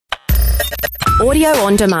Audio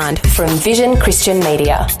on demand from Vision Christian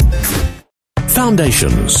Media.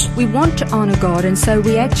 Foundations. We want to honour God, and so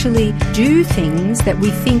we actually do things that we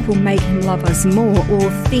think will make Him love us more, or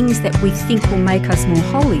things that we think will make us more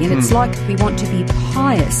holy. And it's like we want to be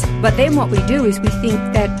pious. But then what we do is we think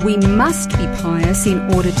that we must be pious in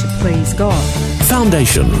order to please God.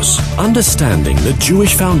 Foundations. Understanding the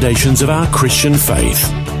Jewish foundations of our Christian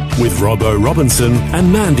faith. With Robbo Robinson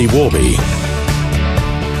and Mandy Warby.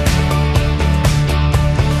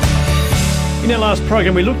 In our last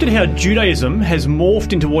program, we looked at how Judaism has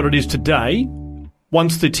morphed into what it is today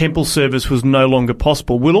once the temple service was no longer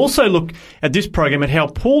possible. We'll also look at this program at how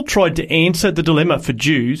Paul tried to answer the dilemma for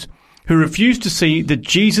Jews who refused to see that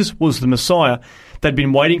Jesus was the Messiah they'd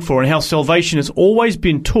been waiting for, and how salvation has always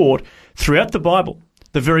been taught throughout the Bible,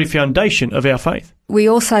 the very foundation of our faith. We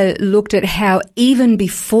also looked at how even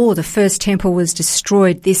before the first temple was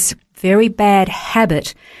destroyed, this very bad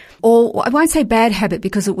habit, or I won't say bad habit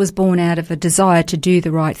because it was born out of a desire to do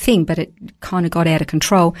the right thing, but it kind of got out of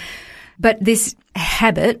control. But this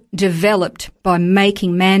habit developed by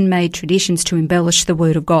making man-made traditions to embellish the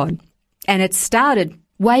Word of God. And it started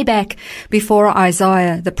way back before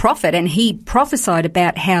Isaiah the prophet, and he prophesied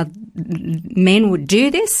about how men would do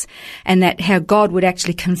this and that how God would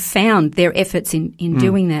actually confound their efforts in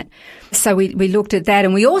doing that. So we looked at that,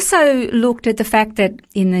 and we also looked at the fact that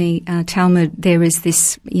in the Talmud there is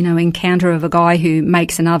this, encounter of a guy who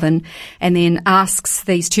makes an oven and then asks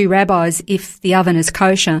these two rabbis if the oven is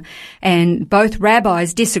kosher, and both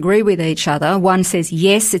rabbis disagree with each other. One says,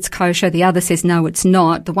 yes, it's kosher. The other says, no, it's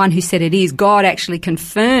not. The one who said it is, God actually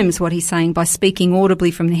confirms what he's saying by speaking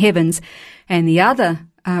audibly from the heavens, and the other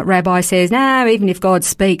rabbi says, no, even if God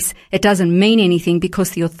speaks, it doesn't mean anything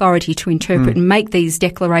because the authority to interpret and make these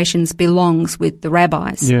declarations belongs with the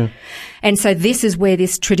rabbis. Yeah. And so this is where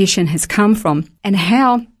this tradition has come from, and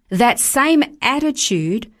how that same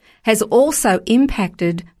attitude has also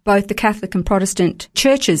impacted both the Catholic and Protestant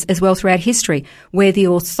churches as well throughout history, where the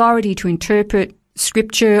authority to interpret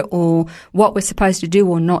Scripture or what we're supposed to do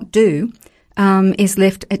or not do is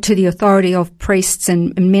left to the authority of priests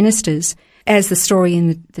and ministers. As the story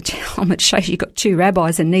in the Talmud shows, you've got two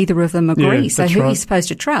rabbis and neither of them agree. Yeah, so who are you supposed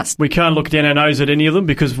to trust? We can't look down our nose at any of them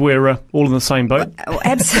because we're all in the same boat.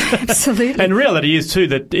 Absolutely. And reality is too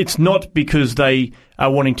that it's not because they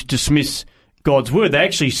are wanting to dismiss God's word. They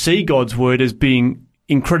actually see God's word as being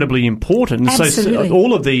incredibly important. Absolutely. So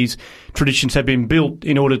all of these traditions have been built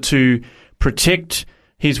in order to protect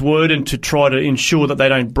his word and to try to ensure that they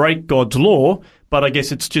don't break God's law. But I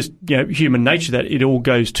guess it's just, human nature that it all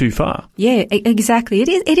goes too far. Yeah, exactly.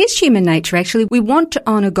 It is human nature, actually. We want to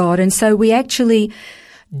honour God, and so we actually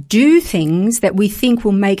do things that we think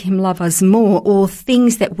will make him love us more, or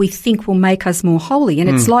things that we think will make us more holy. And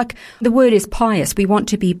it's like the word is pious. We want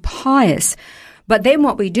to be pious. But then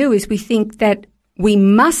what we do is we think that we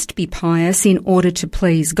must be pious in order to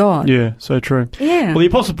please God. Yeah, so true. Yeah. Well, the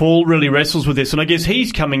Apostle Paul really wrestles with this, and I guess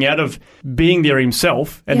he's coming out of being there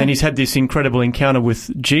himself, and then he's had this incredible encounter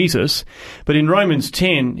with Jesus. But in Romans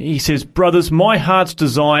 10, he says, "Brothers, my heart's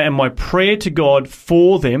desire and my prayer to God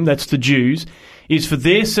for them," that's the Jews, "is for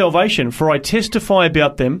their salvation. For I testify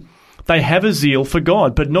about them, they have a zeal for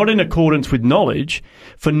God, but not in accordance with knowledge.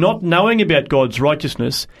 For not knowing about God's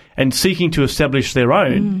righteousness and seeking to establish their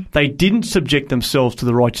own, they didn't subject themselves to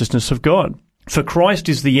the righteousness of God. For Christ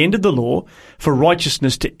is the end of the law for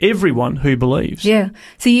righteousness to everyone who believes." Yeah.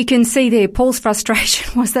 So you can see there, Paul's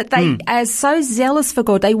frustration was that they are so zealous for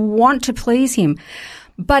God. They want to please him.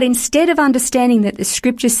 But instead of understanding that the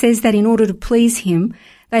Scripture says that in order to please him,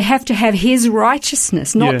 they have to have his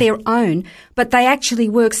righteousness, not their own, but they actually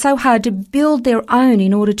work so hard to build their own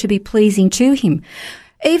in order to be pleasing to him.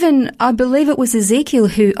 Even, I believe it was Ezekiel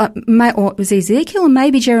or it was Ezekiel or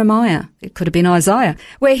maybe Jeremiah, it could have been Isaiah,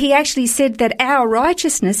 where he actually said that our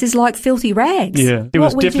righteousness is like filthy rags. Yeah, it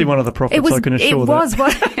was definitely one of the prophets, I can assure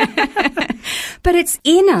that. But it's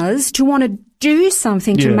in us to want to do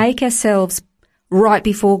something to make ourselves right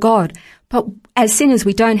before God. But as sinners,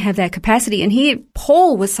 we don't have that capacity. And here,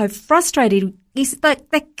 Paul was so frustrated. He's like,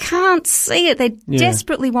 they can't see it. They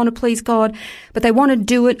desperately want to please God, but they want to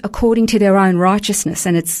do it according to their own righteousness.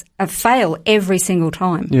 And it's a fail every single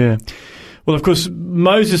time. Yeah. Well, of course,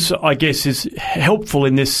 Moses, I guess, is helpful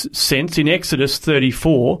in this sense. In Exodus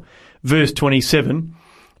 34, verse 27,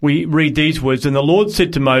 we read these words, "And the Lord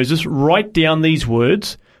said to Moses, write down these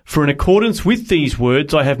words, for in accordance with these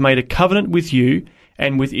words I have made a covenant with you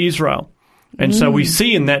and with Israel." And so we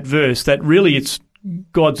see in that verse that really it's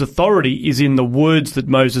God's authority is in the words that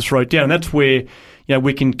Moses wrote down. And that's where,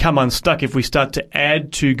 we can come unstuck if we start to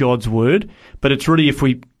add to God's word. But it's really if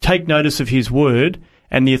we take notice of his word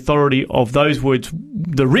and the authority of those words,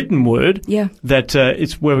 the written word, that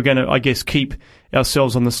it's where we're going to, I guess, keep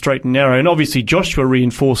ourselves on the straight and narrow. And obviously Joshua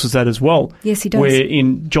reinforces that as well. Yes, he does. Where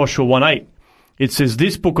in Joshua 1:8, it says,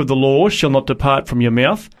 "This book of the law shall not depart from your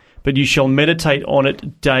mouth, but you shall meditate on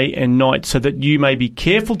it day and night, so that you may be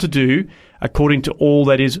careful to do according to all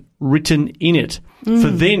that is written in it. For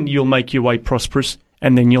then you'll make your way prosperous,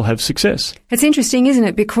 and then you'll have success." It's interesting, isn't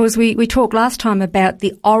it? Because we talked last time about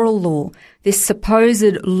the oral law, this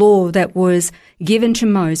supposed law that was given to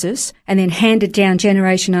Moses and then handed down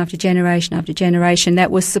generation after generation after generation, that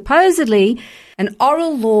was supposedly an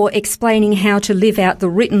oral law explaining how to live out the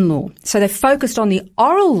written law. So they focused on the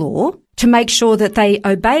oral law to make sure that they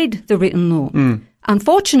obeyed the written law.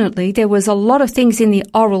 Unfortunately, there was a lot of things in the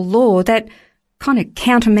oral law that kind of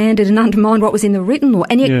countermanded and undermined what was in the written law.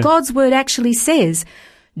 And yet God's word actually says,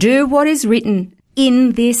 do what is written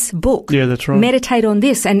in this book. Yeah, that's right. Meditate on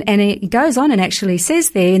this. And it goes on and actually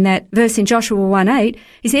says there in that verse in Joshua 1:8,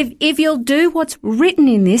 he said, if you'll do what's written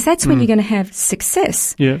in this, that's when you're going to have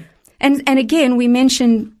success. Yeah. And again, we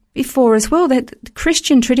mentioned before as well that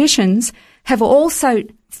Christian traditions have also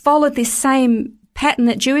followed this same pattern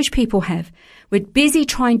that Jewish people have. We're busy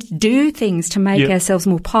trying to do things to make ourselves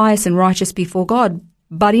more pious and righteous before God,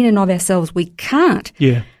 but in and of ourselves we can't.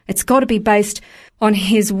 Yeah. It's got to be based on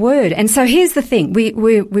His Word. And so here's the thing.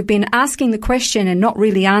 We've been asking the question and not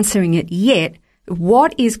really answering it yet.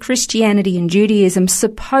 What is Christianity and Judaism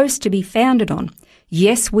supposed to be founded on?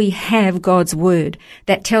 Yes, we have God's Word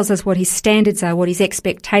that tells us what His standards are, what His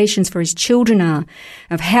expectations for His children are,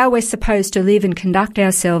 of how we're supposed to live and conduct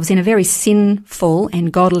ourselves in a very sinful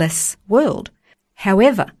and godless world.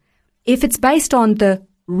 However, if it's based on the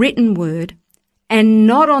written Word and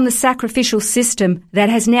not on the sacrificial system that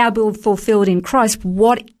has now been fulfilled in Christ,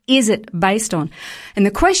 what is it based on? And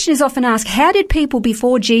the question is often asked, how did people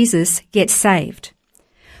before Jesus get saved?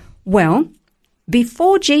 Well,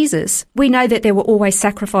 before Jesus, we know that there were always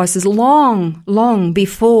sacrifices long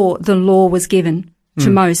before the law was given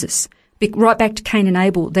to Moses. Right back to Cain and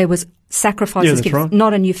Abel, there was sacrifices given, right.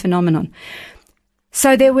 Not a new phenomenon.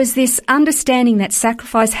 So there was this understanding that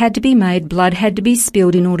sacrifice had to be made, blood had to be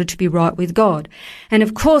spilled in order to be right with God. And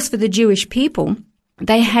of course, for the Jewish people,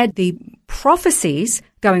 they had the prophecies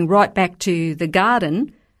going right back to the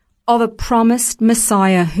garden of a promised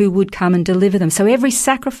Messiah who would come and deliver them. So every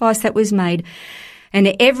sacrifice that was made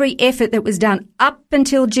and every effort that was done up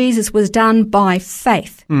until Jesus was done by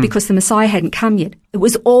faith because the Messiah hadn't come yet. It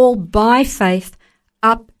was all by faith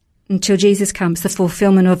up until Jesus comes, the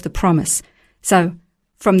fulfillment of the promise. So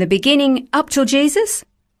from the beginning up till Jesus,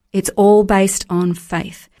 it's all based on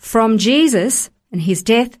faith. From Jesus and His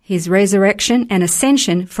death, His resurrection and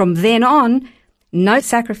ascension, from then on, no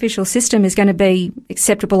sacrificial system is going to be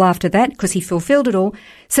acceptable after that because He fulfilled it all.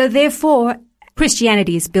 So therefore,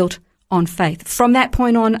 Christianity is built on faith. From that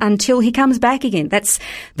point on until He comes back again, that's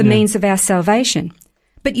the means of our salvation.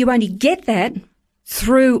 But you only get that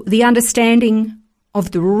through the understanding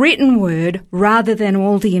of the written word rather than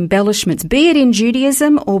all the embellishments, be it in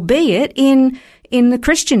Judaism or be it in the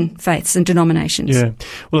Christian faiths and denominations. Yeah.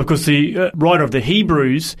 Well, of course, the writer of the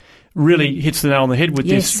Hebrews really hits the nail on the head with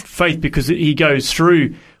this faith because he goes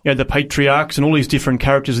through the patriarchs and all these different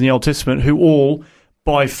characters in the Old Testament who all,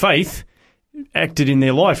 by faith, acted in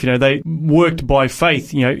their life. They worked by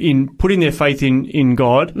faith, in putting their faith in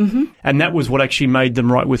God, and that was what actually made them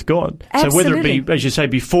right with God. Absolutely. So whether it be, as you say,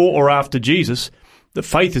 before or after Jesus, the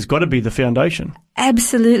faith has got to be the foundation.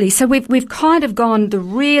 Absolutely. So we've kind of gone the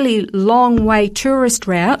really long way tourist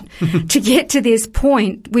route to get to this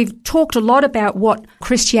point. We've talked a lot about what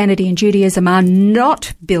Christianity and Judaism are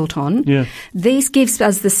not built on. Yeah. These gives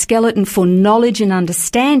us the skeleton for knowledge and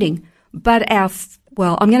understanding, but I'm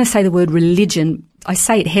going to say the word religion. I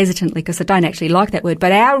say it hesitantly because I don't actually like that word,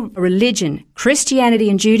 but our religion, Christianity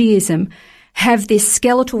and Judaism, have this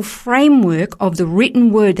skeletal framework of the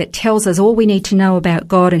written word that tells us all we need to know about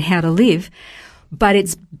God and how to live, but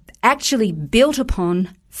it's actually built upon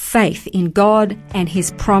faith in God and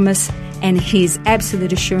His promise and His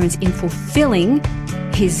absolute assurance in fulfilling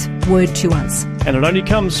His word to us. And it only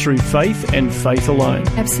comes through faith and faith alone.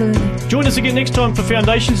 Absolutely. Join us again next time for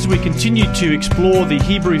Foundations as we continue to explore the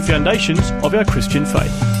Hebrew foundations of our Christian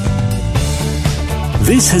faith.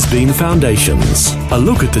 This has been Foundations, a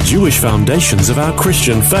look at the Jewish foundations of our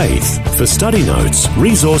Christian faith. For study notes,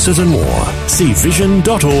 resources and more, see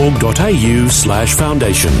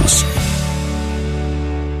vision.org.au/foundations.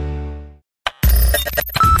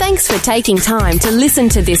 Thanks for taking time to listen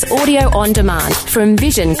to this audio on demand from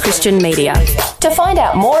Vision Christian Media. To find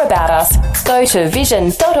out more about us, go to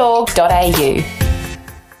vision.org.au.